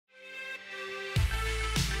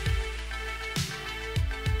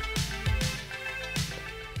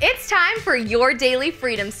It's time for your daily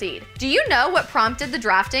freedom seed. Do you know what prompted the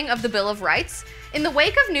drafting of the Bill of Rights? In the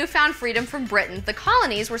wake of newfound freedom from Britain, the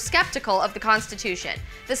colonies were skeptical of the Constitution.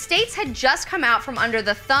 The states had just come out from under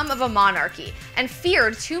the thumb of a monarchy and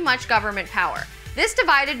feared too much government power. This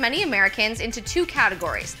divided many Americans into two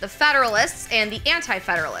categories, the Federalists and the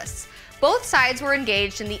Anti-Federalists. Both sides were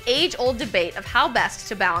engaged in the age-old debate of how best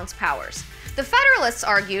to balance powers. The Federalists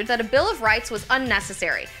argued that a Bill of Rights was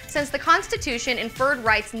unnecessary, since the Constitution inferred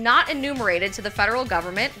rights not enumerated to the federal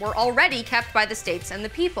government were already kept by the states and the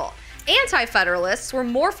people. Anti-Federalists were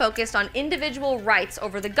more focused on individual rights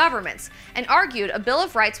over the government's, and argued a Bill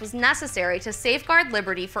of Rights was necessary to safeguard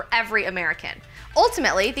liberty for every American.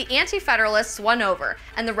 Ultimately, the Anti-Federalists won over,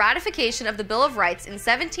 and the ratification of the Bill of Rights in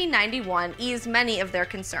 1791 eased many of their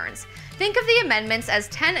concerns. Think of the amendments as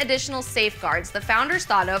 10 additional safeguards the founders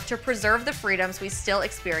thought of to preserve the freedoms we still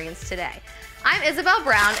experience today. I'm Isabel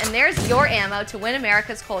Brown, and there's your ammo to win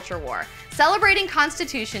America's culture war. Celebrating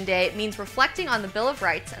Constitution Day means reflecting on the Bill of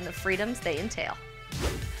Rights and the freedoms they entail.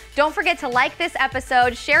 Don't forget to like this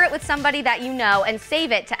episode, share it with somebody that you know, and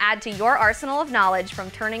save it to add to your arsenal of knowledge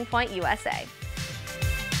from Turning Point USA.